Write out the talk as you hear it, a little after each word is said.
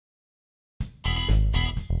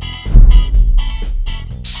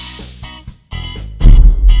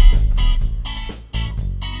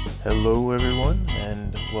Hello everyone,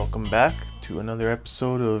 and welcome back to another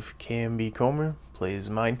episode of KMBKomhyr Plays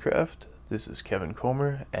Minecraft. This is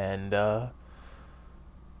KMBKomhyr, and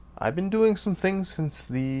I've been doing some things since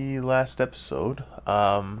the last episode.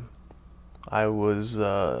 I was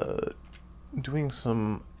doing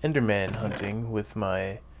some Enderman hunting with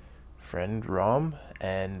my friend Rom,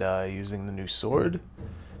 and using the new sword.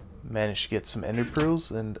 Managed to get some ender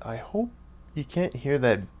pearls, and I hope you can't hear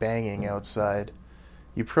that banging outside.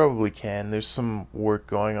 You probably can. There's some work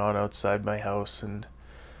going on outside my house, and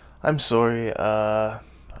I'm sorry, I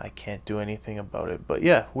can't do anything about it. But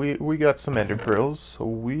yeah, we got some ender pearls, so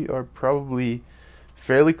we are probably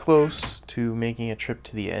fairly close to making a trip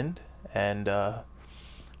to the end. And I'm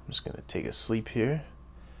just gonna take a sleep here.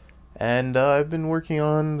 And I've been working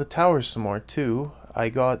on the tower some more too. I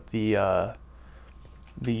got the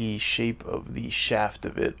shape of the shaft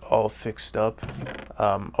of it all fixed up.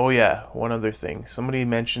 Oh yeah, one other thing. Somebody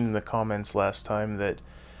mentioned in the comments last time that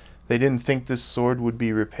they didn't think this sword would be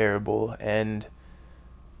repairable, and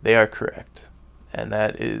they are correct. And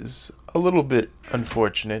that is a little bit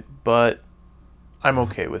unfortunate, but I'm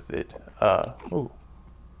okay with it. Oh,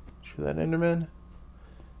 sure that Enderman?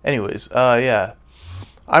 Anyways, yeah,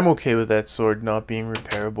 I'm okay with that sword not being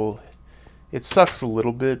repairable. It sucks a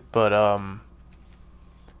little bit, but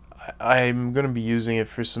I'm going to be using it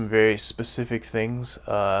for some very specific things.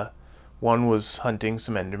 One was hunting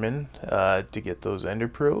some endermen to get those ender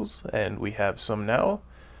pearls, and we have some now,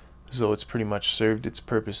 so it's pretty much served its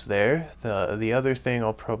purpose there. The other thing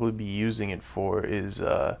I'll probably be using it for is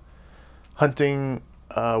hunting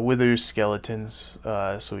wither skeletons,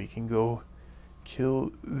 so we can go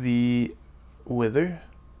kill the wither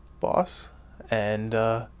boss, and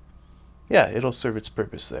yeah, it'll serve its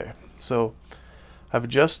purpose there. So I've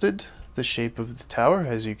adjusted the shape of the tower,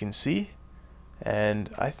 as you can see, and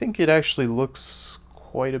I think it actually looks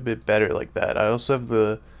quite a bit better like that. I also have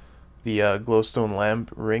the glowstone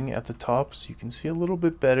lamp ring at the top, so you can see a little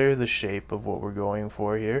bit better the shape of what we're going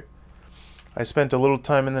for here. I spent a little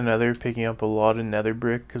time in the nether picking up a lot of nether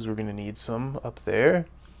brick because we're going to need some up there.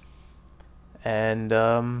 And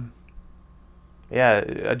yeah,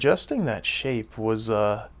 adjusting that shape was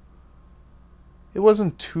it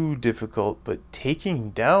wasn't too difficult, but taking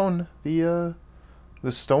down the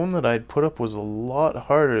stone that I'd put up was a lot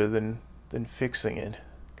harder than fixing it.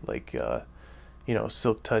 Like you know,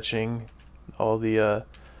 silk touching all the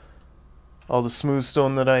smooth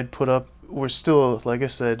stone that I'd put up. We're still, like I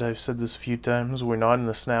said, I've said this a few times, we're not in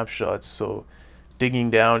the snapshots, so digging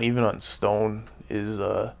down even on stone is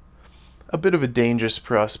a bit of a dangerous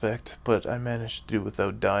prospect, but I managed to do it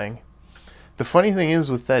without dying. The funny thing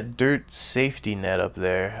is, with that dirt safety net up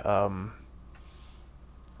there, I'm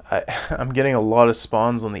getting a lot of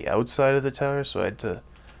spawns on the outside of the tower, so I had to,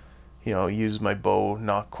 you know, use my bow,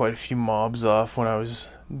 knock quite a few mobs off when I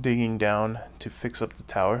was digging down to fix up the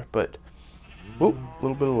tower. But, whoop, a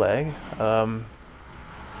little bit of lag.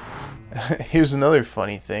 Here's another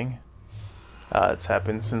funny thing that's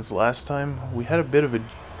happened since last time. We had a bit of a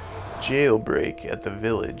jailbreak at the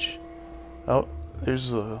village. Oh,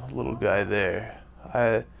 there's a little guy there.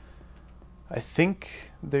 I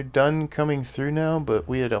think they're done coming through now, but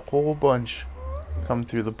we had a whole bunch come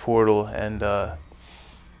through the portal, and I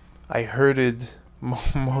herded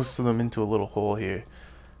most of them into a little hole here.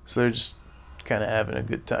 So they're just kind of having a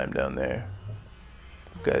good time down there.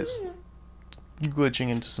 Guys, glitching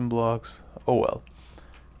into some blocks. Oh well.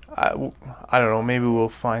 I don't know, maybe we'll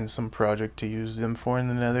find some project to use them for in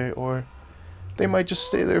the nether, or they might just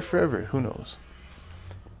stay there forever. Who knows?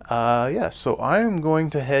 Yeah, so I am going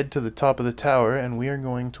to head to the top of the tower, and we are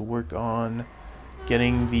going to work on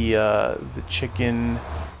getting the chicken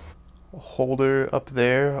holder up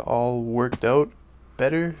there all worked out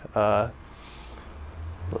better. Like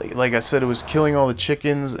I said, it was killing all the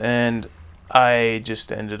chickens, and I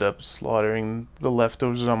just ended up slaughtering the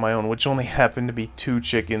leftovers on my own, which only happened to be 2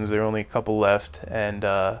 chickens. There are only a couple left, and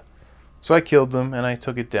so I killed them, and I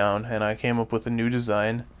took it down, and I came up with a new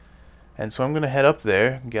design. And so I'm going to head up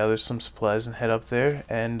there, gather some supplies, and head up there,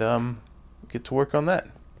 and get to work on that.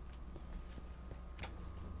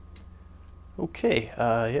 Okay,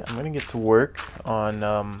 yeah, I'm going to get to work on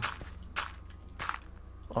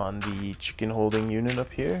the chicken holding unit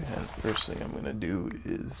up here. And the first thing I'm going to do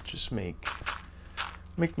is just make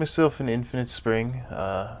myself an infinite spring.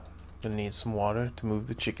 Going to need some water to move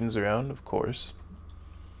the chickens around, of course.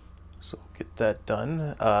 So get that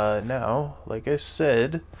done. Now, like I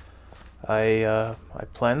said, I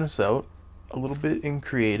planned this out a little bit in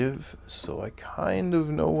creative, so I kind of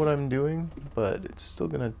know what I'm doing, but it's still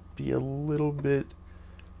gonna be a little bit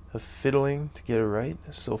of fiddling to get it right.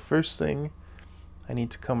 So first thing, I need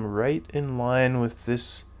to come right in line with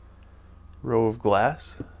this row of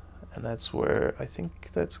glass, and that's where I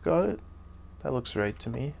think that's got it. That looks right to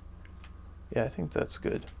me. Yeah, I think that's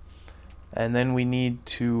good. And then we need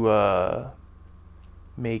to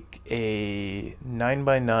make a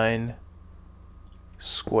 9x9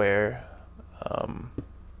 square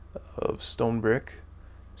of stone brick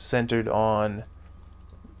centered on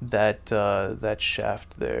that that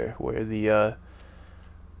shaft there where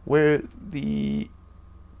the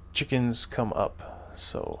chickens come up.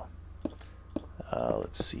 So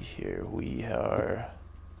let's see here. We are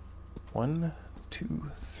 1,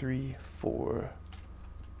 2, 3, 4,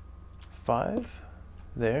 5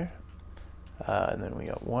 there, and then we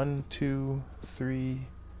got 1, 2, 3,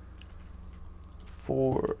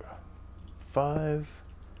 4, 5.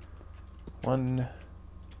 1,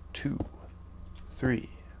 2, 3,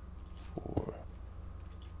 4,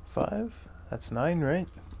 5. That's 9, right?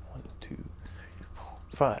 1, 2, 3, 4,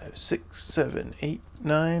 5, 6, 7, 8,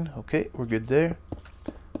 9. Okay, we're good there.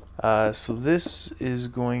 So this is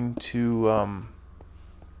going to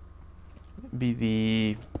be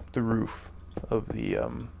the roof of the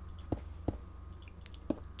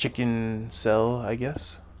chicken cell, I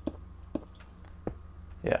guess.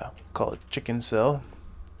 Yeah, call it chicken cell.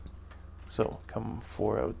 So come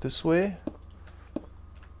 4 out this way.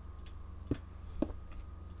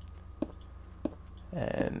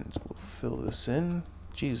 And we'll fill this in.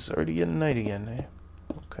 Jeez, it's already getting night again, eh?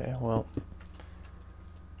 Okay, well.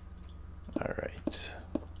 Alright.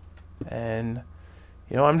 And,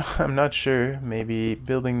 you know, I'm not sure. Maybe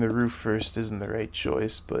building the roof first isn't the right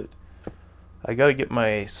choice, but I gotta get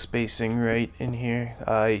my spacing right in here.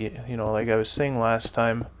 You know, like I was saying last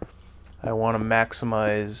time, I want to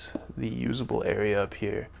maximize the usable area up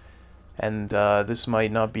here, and this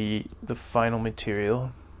might not be the final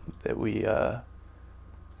material that we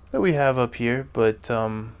have up here, but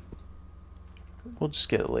we'll just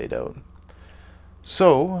get it laid out.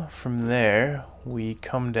 So from there we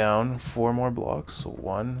come down 4 more blocks. So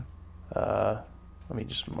 1, let me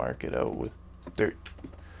just mark it out with dirt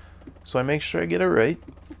so I make sure I get it right,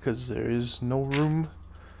 because there is no room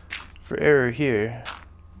for error here.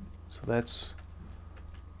 So that's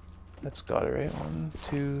got it right. 1,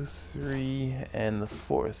 2, 3, and the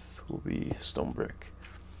 4th will be stone brick.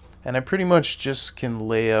 And I pretty much just can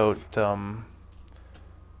lay out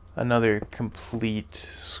another complete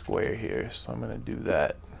square here. So I'm gonna do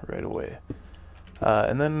that right away.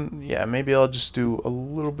 And then yeah, maybe I'll just do a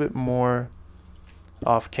little bit more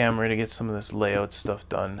off camera to get some of this layout stuff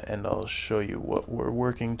done, and I'll show you what we're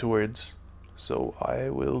working towards. So I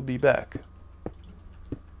will be back.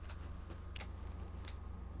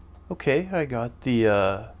 Okay, I got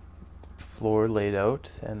the floor laid out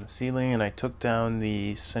and the ceiling, and I took down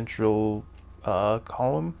the central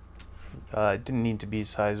column. It didn't need to be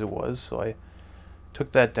as high as it was, so I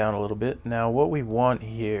took that down a little bit. Now what we want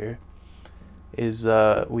here is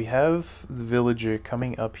we have the villager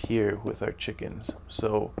coming up here with our chickens,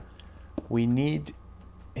 so we need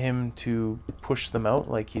him to push them out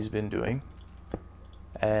like he's been doing.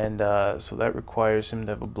 And so that requires him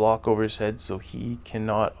to have a block over his head so he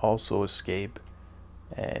cannot also escape.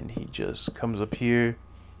 And he just comes up here,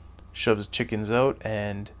 shoves chickens out,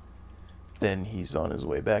 and then he's on his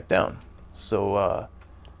way back down. So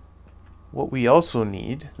what we also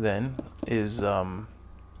need then is a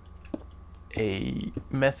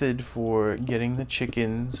method for getting the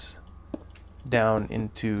chickens down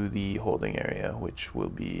into the holding area, which will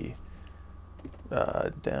be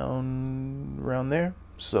down around there.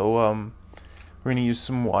 So we're going to use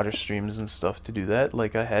some water streams and stuff to do that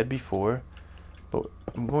like I had before, but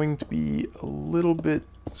I'm going to be a little bit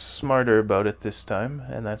smarter about it this time,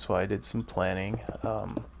 and that's why I did some planning,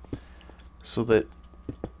 so that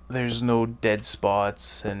there's no dead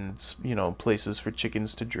spots and, you know, places for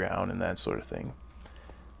chickens to drown and that sort of thing.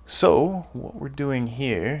 So what we're doing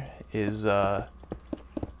here is I'm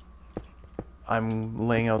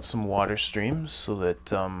laying out some water streams so that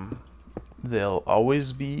they'll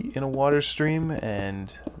always be in a water stream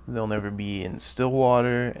and they'll never be in still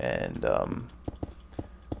water, and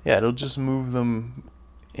yeah, it'll just move them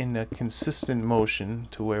in a consistent motion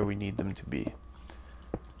to where we need them to be.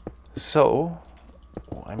 So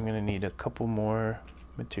I'm gonna need a couple more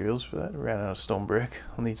materials for that. I ran out of stone brick.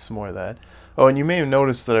 I'll need some more of that. Oh, and you may have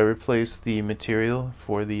noticed that I replaced the material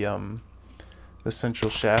for the central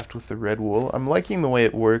shaft with the red wool. I'm liking the way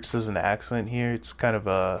it works as an accent here. It's kind of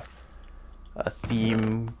a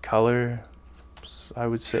theme color, I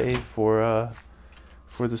would say, for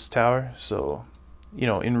this tower. So, you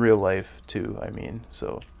know, in real life too, I mean,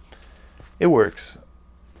 so it works.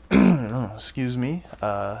 Oh, excuse me.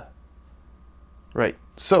 Right,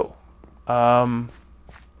 so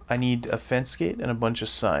I need a fence gate and a bunch of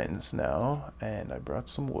signs now, and I brought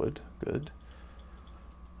some wood. Good.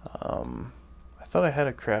 I thought I had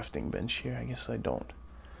a crafting bench here. I guess I don't.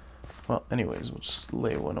 Well, anyways, we'll just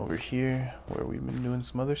lay one over here where we've been doing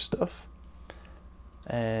some other stuff.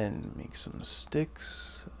 And make some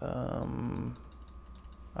sticks. I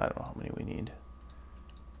don't know how many we need.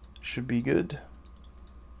 Should be good.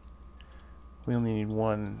 We only need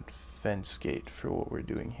one fence gate for what we're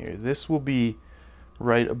doing here. This will be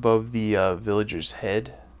right above the villager's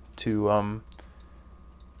head to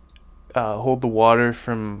hold the water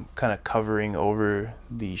from kind of covering over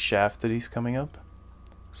the shaft that he's coming up.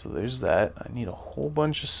 So there's that. I need a whole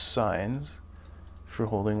bunch of signs for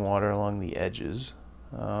holding water along the edges.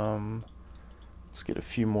 Let's get a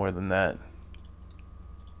few more than that.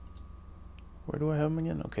 Where do I have them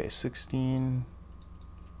again? Okay, 16.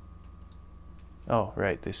 Oh,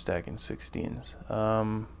 right, they stack in 16s.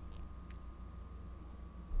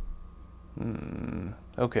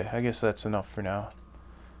 Okay, I guess that's enough for now.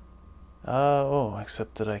 Oh,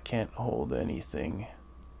 except that I can't hold anything.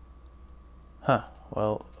 Huh,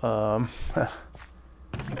 well, oh,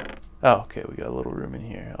 okay, we got a little room in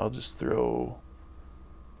here. I'll just throw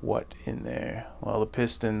what in there? Well, the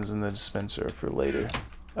pistons and the dispenser are for later.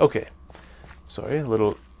 Okay, sorry, a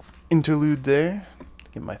little interlude there.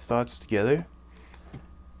 Get my thoughts together.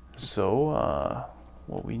 So,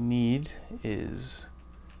 what we need is...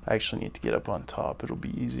 I actually need to get up on top. It'll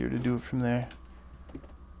be easier to do it from there.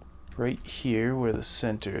 Right here where the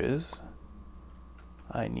center is,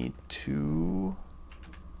 I need to...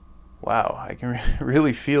 Wow, I can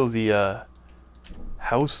really feel the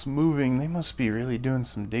house moving. They must be really doing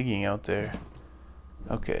some digging out there.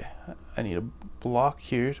 Okay, I need a block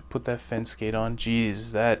here to put that fence gate on.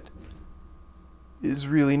 Jeez, that is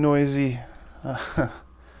really noisy.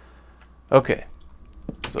 Okay,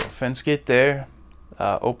 so fence gate there.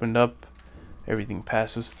 Opened up, everything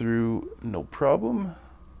passes through, no problem.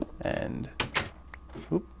 And,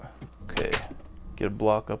 whoop, okay, get a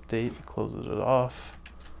block update, close it off.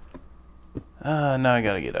 Now I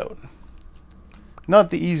gotta get out. Not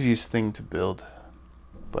the easiest thing to build,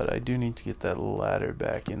 but I do need to get that ladder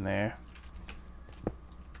back in there.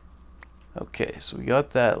 Okay, so we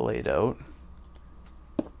got that laid out.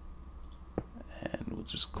 And we'll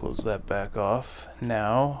just close that back off.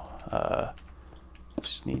 Now,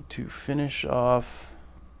 just need to finish off...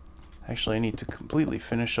 Actually, I need to completely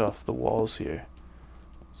finish off the walls here.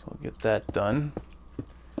 So I'll get that done.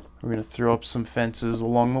 We're going to throw up some fences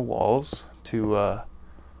along the walls to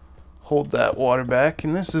hold that water back.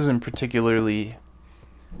 And this isn't particularly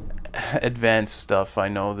advanced stuff. I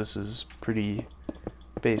know this is pretty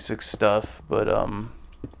basic stuff, but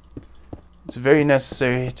it's very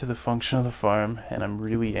necessary to the function of the farm, and I'm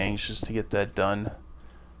really anxious to get that done.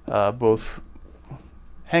 Hang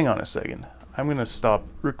on a second. I'm going to stop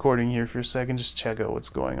recording here for a second, just check out what's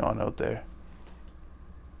going on out there.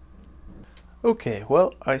 Okay,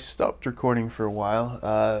 well, I stopped recording for a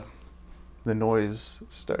while. The noise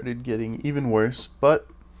started getting even worse, but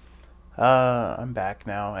I'm back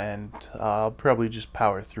now, and I'll probably just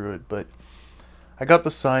power through it. But I got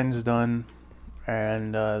the signs done,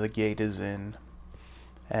 and the gate is in,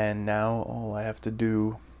 and now all I have to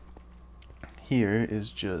do here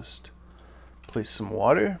is just place some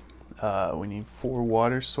water. We need 4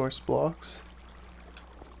 water source blocks.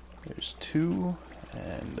 There's 2,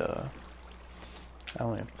 and I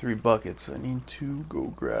only have 3 buckets. I need to go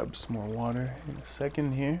grab some more water in a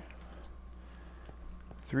second here.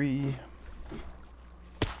 3,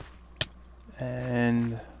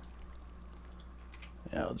 and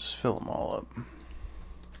yeah, I'll just fill them all up.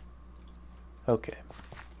 Okay.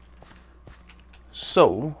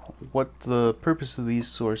 So, what the purpose of these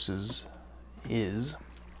sources is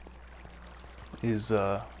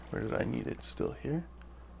where did I need it? Still here?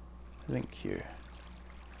 I think here.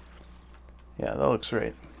 Yeah, that looks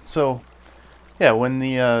right. So, yeah, when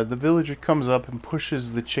the villager comes up and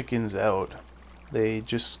pushes the chickens out, they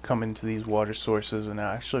just come into these water sources. And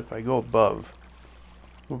actually, if I go above,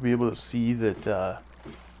 we'll be able to see that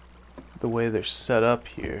the way they're set up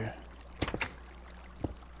here.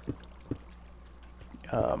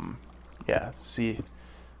 Yeah, see,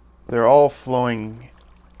 they're all flowing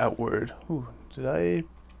outward. Ooh, did I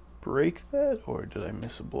break that, or did I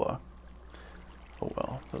miss a block? Oh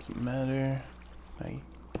well, doesn't matter. Can I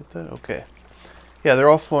get that? Okay. Yeah, they're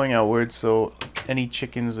all flowing outward, so any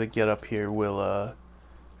chickens that get up here will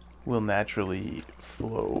naturally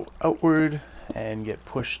flow outward and get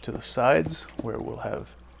pushed to the sides, where we'll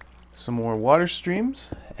have some more water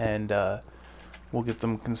streams, and we'll get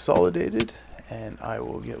them consolidated, and I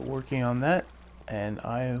will get working on that, and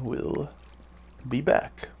I will be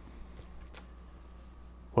back.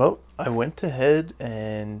 Well, I went ahead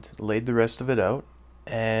and laid the rest of it out,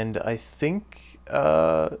 and I think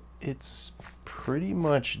it's pretty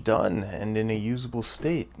much done and in a usable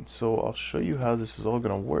state. So I'll show you how this is all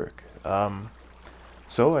going to work.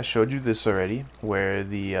 So I showed you this already, where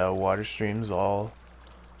the water streams all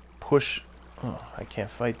push. Oh, I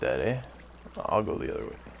can't fight that, eh? I'll go the other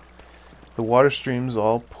way. The water streams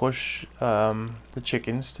all push the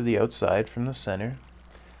chickens to the outside from the center.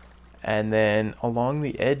 And then along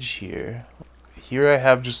the edge here I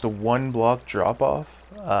have just a 1 block drop off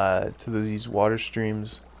to these water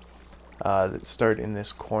streams that start in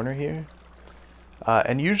this corner here.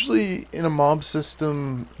 And usually in a mob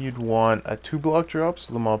system you'd want a 2 block drop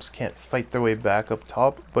so the mobs can't fight their way back up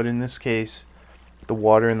top, but in this case the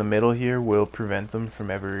water in the middle here will prevent them from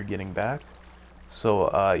ever getting back. So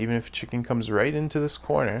even if a chicken comes right into this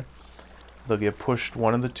corner, they'll get pushed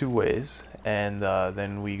one of the 2 ways, and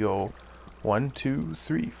then we go 1, 2,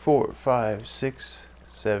 3, 4, 5, 6,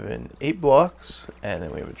 7, 8 blocks, and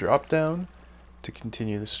then we have a drop down to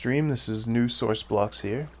continue the stream. This is new source blocks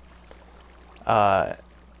here.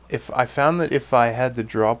 If I found that if I had the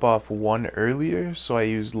drop off 1 earlier, so I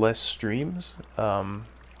used less streams.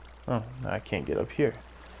 Oh, I can't get up here.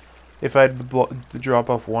 If I had the drop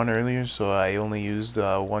off 1 earlier, so I only used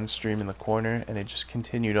 1 stream in the corner, and it just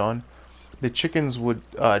continued on, the chickens would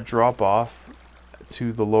drop off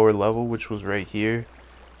to the lower level, which was right here,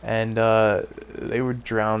 and they would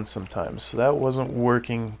drown sometimes, so that wasn't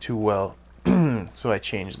working too well. So I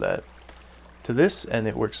changed that to this, and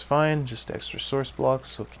it works fine, just extra source blocks.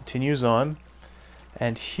 So it continues on,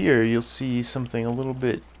 and here you'll see something a little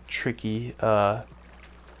bit tricky. I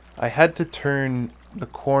had to turn the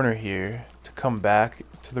corner here to come back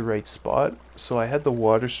to the right spot, so I had the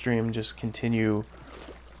water stream just continue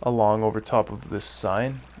along over top of this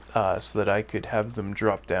sign, so that I could have them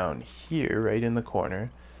drop down here right in the corner,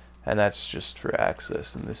 and that's just for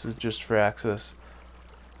access, and this is just for access.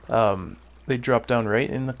 They drop down right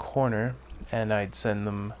in the corner, and I'd send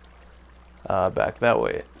them back that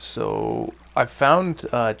way. So I found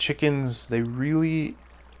chickens, they really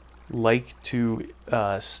like to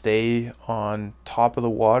stay on top of the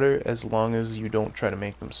water as long as you don't try to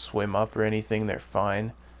make them swim up or anything. They're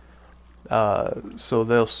fine. So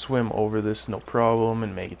they'll swim over this no problem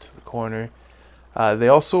and make it to the corner. They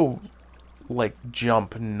also like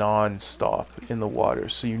jump non-stop in the water,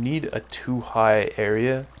 so you need a too high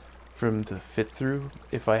area for them to fit through.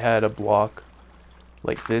 If I had a block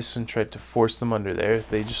like this and tried to force them under there,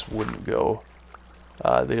 they just wouldn't go.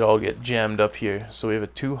 They'd all get jammed up here. So we have a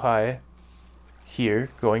too high here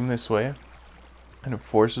going this way, and it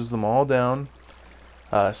forces them all down.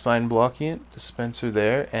 Sign blocking it, dispenser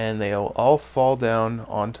there, and they'll all fall down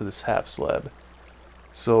onto this half slab.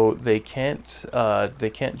 So they can't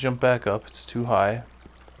jump back up, it's too high,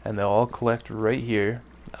 and they'll all collect right here,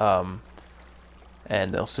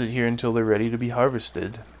 and they'll sit here until they're ready to be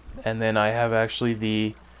harvested. And then I have actually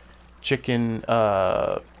the chicken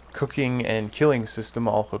cooking and killing system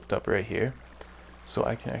all hooked up right here, so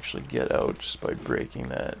I can actually get out just by breaking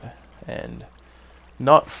that and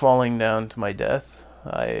not falling down to my death.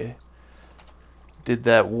 I did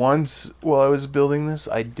that once while I was building this.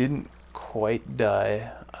 I didn't quite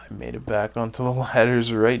die. I made it back onto the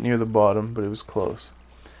ladders right near the bottom, but it was close.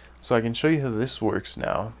 So I can show you how this works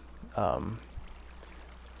now.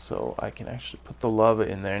 So I can actually put the lava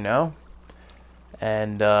in there now.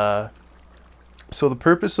 And so the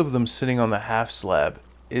purpose of them sitting on the half slab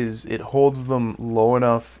is it holds them low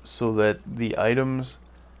enough so that the items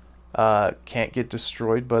can't get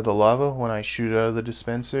destroyed by the lava when I shoot out of the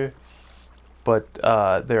dispenser, but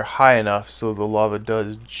they're high enough so the lava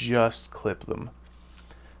does just clip them.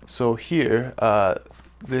 So here,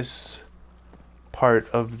 this part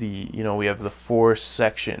of the, we have the 4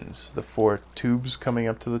 sections, the 4 tubes coming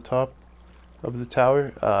up to the top of the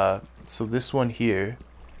tower. So this one here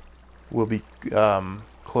will be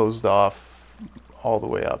closed off all the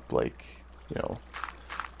way up, like,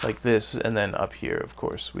 like this, and then up here, of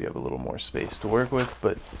course, we have a little more space to work with,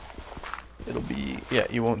 but it'll be, yeah,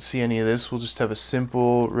 you won't see any of this. We'll just have a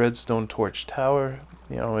simple redstone torch tower.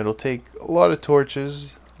 It'll take a lot of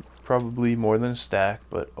torches, probably more than a stack,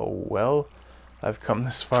 but oh well, I've come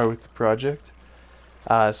this far with the project.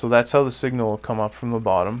 So that's how the signal will come up from the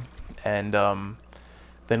bottom, and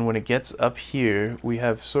then when it gets up here, we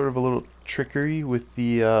have sort of a little trickery with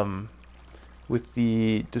the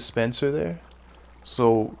dispenser there.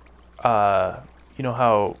 So, you know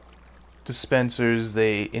how dispensers,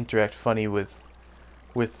 they interact funny with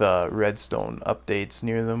redstone updates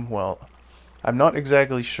near them? Well, I'm not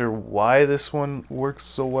exactly sure why this one works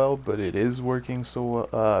so well, but it is working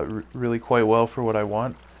so really quite well for what I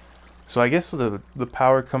want. So I guess the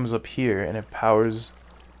power comes up here and it powers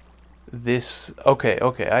this. Okay,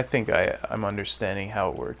 I think I'm understanding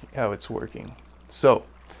how it's working. So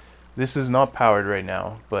this is not powered right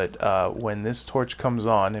now, but when this torch comes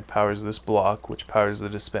on, it powers this block, which powers the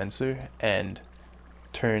dispenser and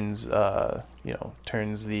turns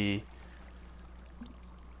turns the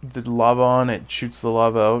lava on. It shoots the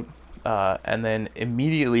lava out, and then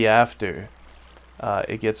immediately after,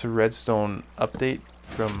 it gets a redstone update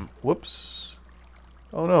from, whoops,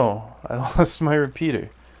 oh no, I lost my repeater.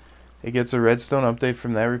 It gets a redstone update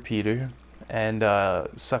from that repeater and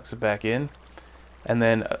sucks it back in, and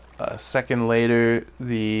then a second later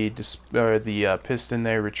the piston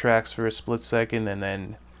there retracts for a split second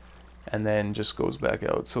and then just goes back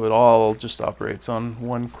out. So it all just operates on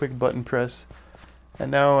one quick button press.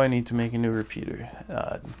 And now I need to make a new repeater.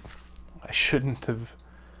 I shouldn't have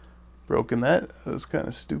broken that. That was kind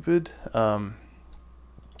of stupid.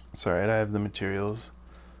 It's alright, I have the materials.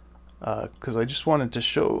 Because I just wanted to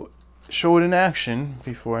show it in action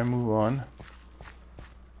before I move on.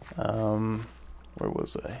 Where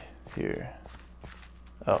was I? Here.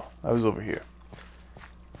 Oh, I was over here.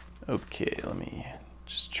 Okay, let me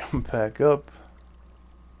just jump back up.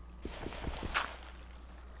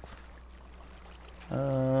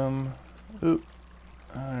 Oop.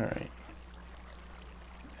 Alright.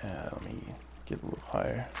 Let me get a little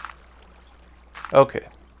higher. Okay.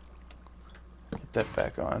 Get that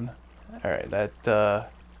back on. Alright,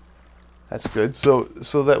 that's good. So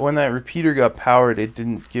that when that repeater got powered, it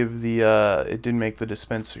didn't give the it didn't make the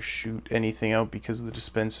dispenser shoot anything out because the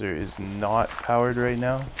dispenser is not powered right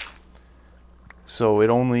now. So it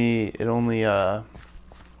only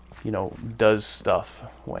does stuff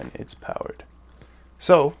when it's powered.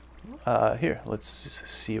 So here, let's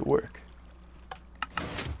see it work.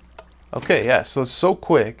 Okay, yeah, so it's so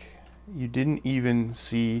quick you didn't even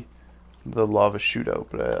see the lava shoot out,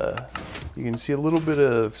 but you can see a little bit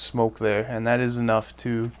of smoke there, and that is enough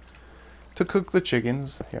to cook the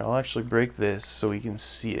chickens. Here, I'll actually break this so you can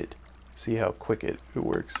see it. See how quick it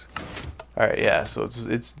works. Alright, yeah, so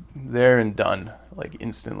it's there and done, like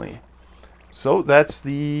instantly. So that's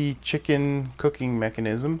the chicken cooking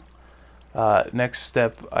mechanism. Next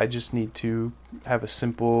step, I just need to have a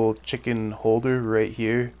simple chicken holder right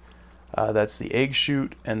here. That's the egg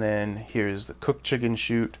chute, and then here's the cooked chicken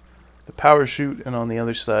chute, the power chute, and on the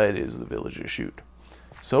other side is the villager chute.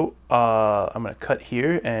 So I'm going to cut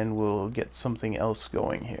here and we'll get something else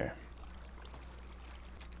going here.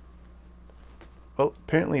 Well,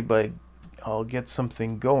 apparently by I'll get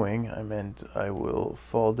something going, I meant I will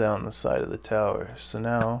fall down the side of the tower. So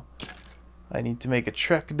now I need to make a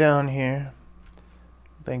trek down here.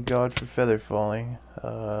 Thank God for feather falling.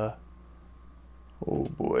 Oh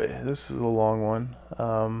boy, this is a long one.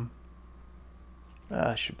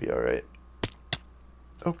 Should be alright.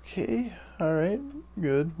 Okay, alright,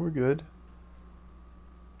 good, we're good.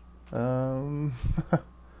 I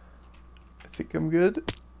think I'm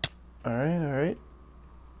good. Alright.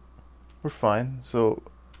 We're fine. So,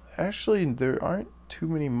 actually, there aren't too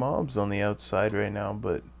many mobs on the outside right now,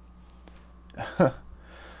 but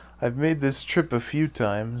I've made this trip a few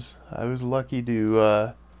times. I was lucky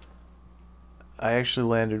to, I actually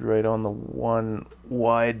landed right on the one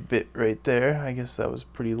wide bit right there. I guess that was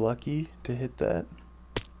pretty lucky to hit that.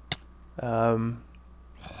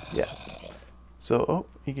 Yeah. So, oh,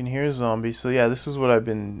 you can hear a zombie. So yeah, this is what I've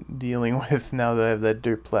been dealing with now that I have that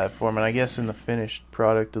dirt platform. And I guess in the finished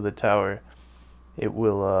product of the tower, it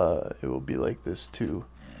will be like this too.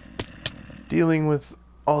 Dealing with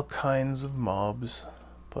all kinds of mobs,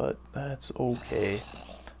 but that's okay.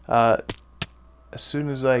 As soon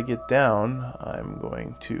as I get down, I'm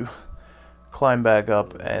going to climb back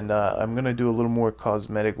up, and I'm going to do a little more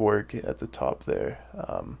cosmetic work at the top there.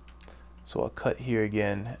 So I'll cut here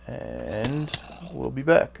again, and we'll be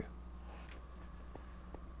back.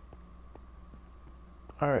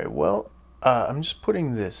 Alright, well, I'm just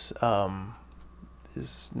putting this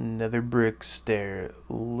this nether brick stair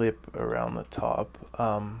lip around the top.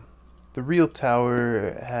 The real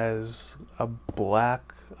tower has a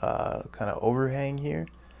black kind of overhang here,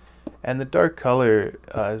 and the dark color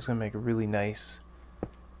is going to make a really nice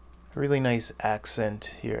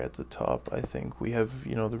accent here at the top. I think we have,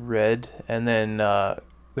 you know, the red, and then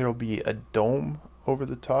there'll be a dome over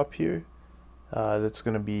the top here that's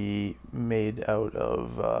going to be made out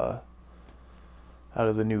of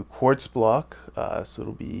the new quartz block, so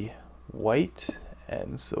it'll be white,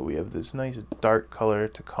 and so we have this nice dark color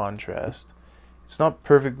to contrast. It's not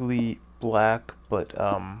perfectly black, but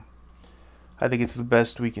I I think it's the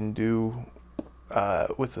best we can do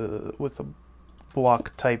with a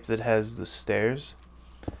block type that has the stairs.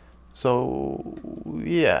 So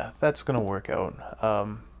yeah, that's gonna work out.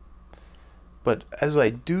 But as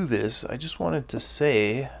I do this, I just wanted to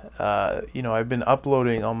say, you know, I've been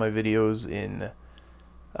uploading all my videos in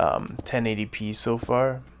 1080p so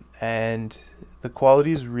far, and the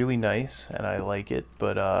quality is really nice, and I like it.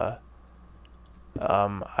 But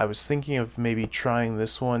I was thinking of maybe trying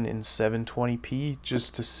this one in 720p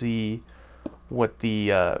just to see what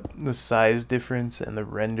the size difference and the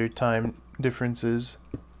render time difference is.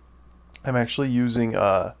 I'm actually using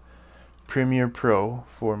Premiere Pro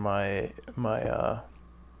for my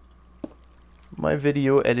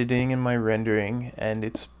video editing and my rendering, and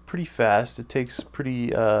it's pretty fast. It takes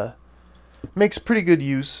makes pretty good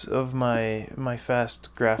use of my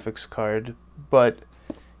fast graphics card, but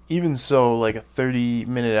even so, like a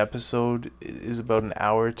 30-minute episode is about an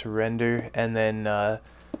hour to render, and then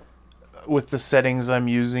with the settings I'm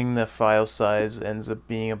using, the file size ends up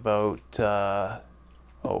being about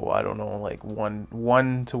I don't know, like 1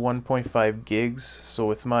 to 1.5 gigs. So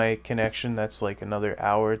with my connection, that's like another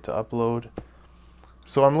hour to upload.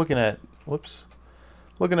 So I'm looking at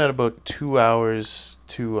about 2 hours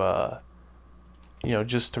to you know,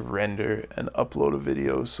 just to render and upload a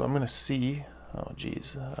video. So I'm gonna see,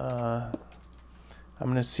 I'm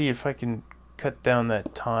gonna see if I can cut down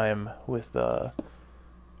that time with the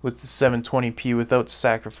 720p without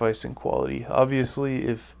sacrificing quality. Obviously,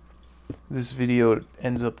 if this video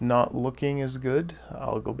ends up not looking as good,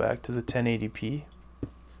 I'll go back to the 1080p.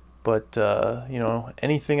 But you know,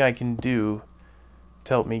 anything I can do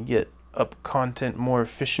to help me get up content more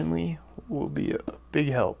efficiently will be a big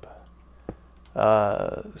help.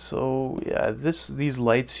 So yeah, these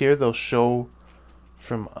lights here, they'll show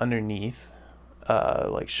from underneath,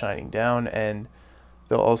 like shining down, and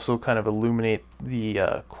they'll also kind of illuminate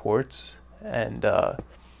the quartz, and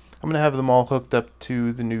I'm gonna have them all hooked up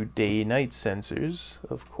to the new day-night sensors,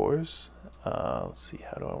 of course. Let's see,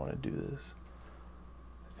 how do I want to do this?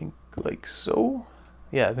 I think like so.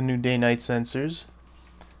 Yeah, the new day-night sensors,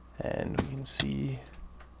 and we can see,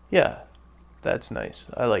 yeah, that's nice.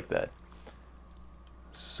 I like that.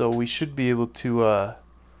 So we should be able to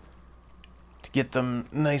get them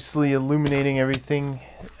nicely illuminating everything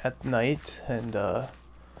at night. And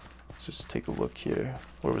let's just take a look here.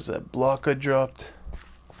 Where was that block I dropped?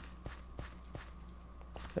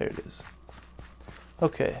 There it is.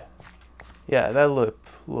 Okay. Yeah, that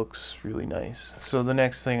looks really nice. So the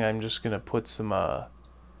next thing, I'm just gonna put some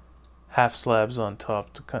half slabs on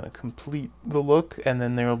top to kind of complete the look, and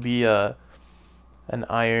then there will be an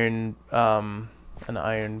iron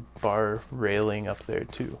bar railing up there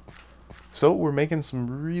too. So we're making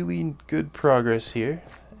some really good progress here,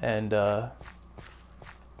 and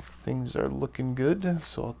things are looking good.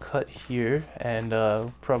 So I'll cut here, and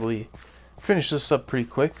probably finish this up pretty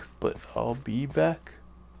quick, but I'll be back.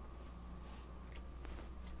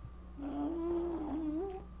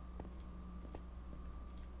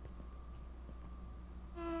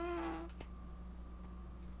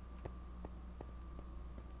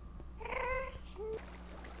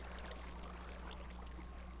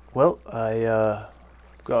 Well, I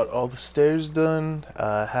got all the stairs done,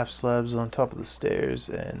 half slabs on top of the stairs,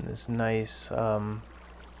 and this nice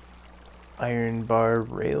iron bar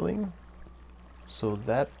railing. So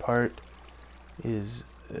that part is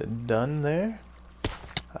done there.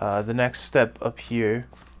 The next step up here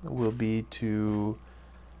will be to,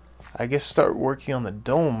 I guess, start working on the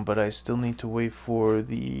dome, but I still need to wait for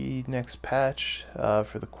the next patch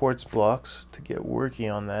for the quartz blocks to get working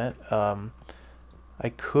on that. I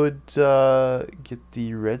could get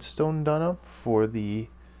the redstone done up for the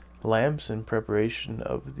lamps in preparation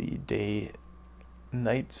of the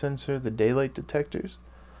day-night sensor, the daylight detectors.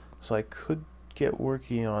 So I could get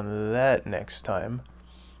working on that next time.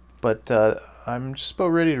 But I'm just about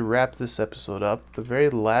ready to wrap this episode up. The very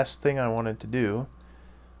last thing I wanted to do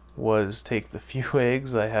was take the few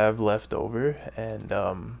eggs I have left over, and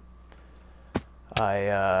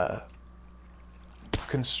I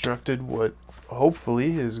constructed what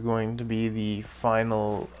hopefully is going to be the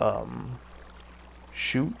final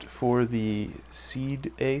chute for the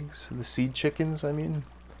seed eggs, the seed chickens, I mean.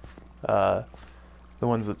 The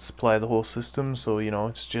ones that supply the whole system. So, you know,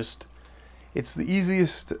 it's the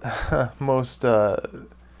easiest, most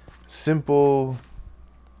simple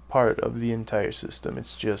part of the entire system.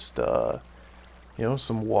 It's just, you know,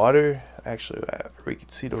 some water. Actually, we can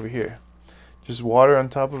see it over here. Just water on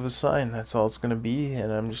top of a sign. That's all it's going to be.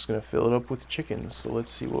 And I'm just going to fill it up with chickens. So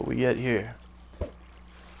let's see what we get here.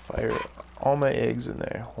 Fire all my eggs in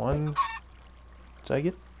there. One. Did I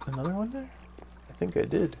get another one there? think I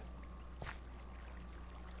did.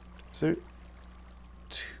 Is there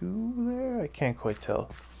 2 there? I can't quite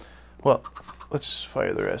tell. Well, let's just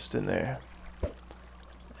fire the rest in there.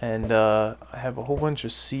 And I have a whole bunch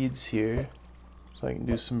of seeds here, so I can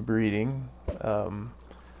do some breeding.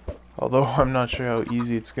 Although I'm not sure how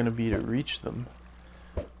easy it's going to be to reach them.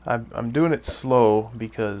 I'm doing it slow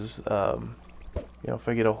because, you know, if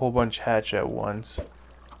I get a whole bunch hatch at once,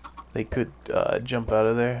 they could jump out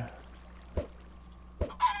of there.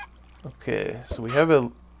 Okay, so we have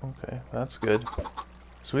a... Okay, that's good.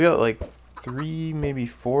 So we got like 3, maybe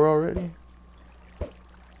 4 already.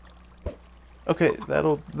 Okay,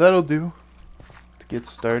 that'll do to get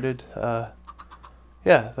started.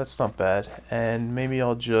 Yeah, that's not bad. And maybe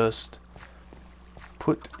I'll just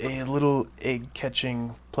put a little egg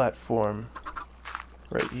catching platform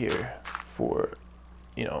right here for,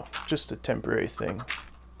 you know, just a temporary thing.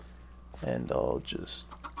 And I'll just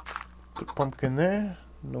put pumpkin there,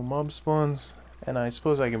 no mob spawns, and I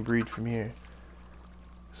suppose I can breed from here.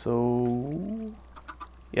 So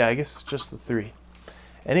yeah, I guess just the 3.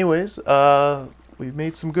 Anyways, we've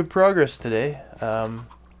made some good progress today.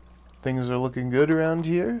 Things are looking good around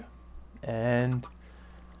here, and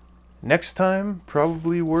next time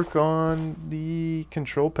probably work on the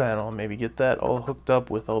control panel, maybe get that all hooked up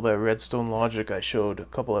with all that redstone logic I showed a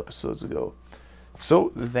couple episodes ago. So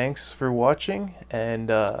thanks for watching,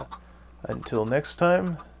 and until next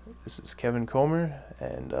time, this is KMBKomhyr,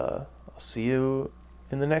 and I'll see you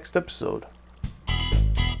in the next episode.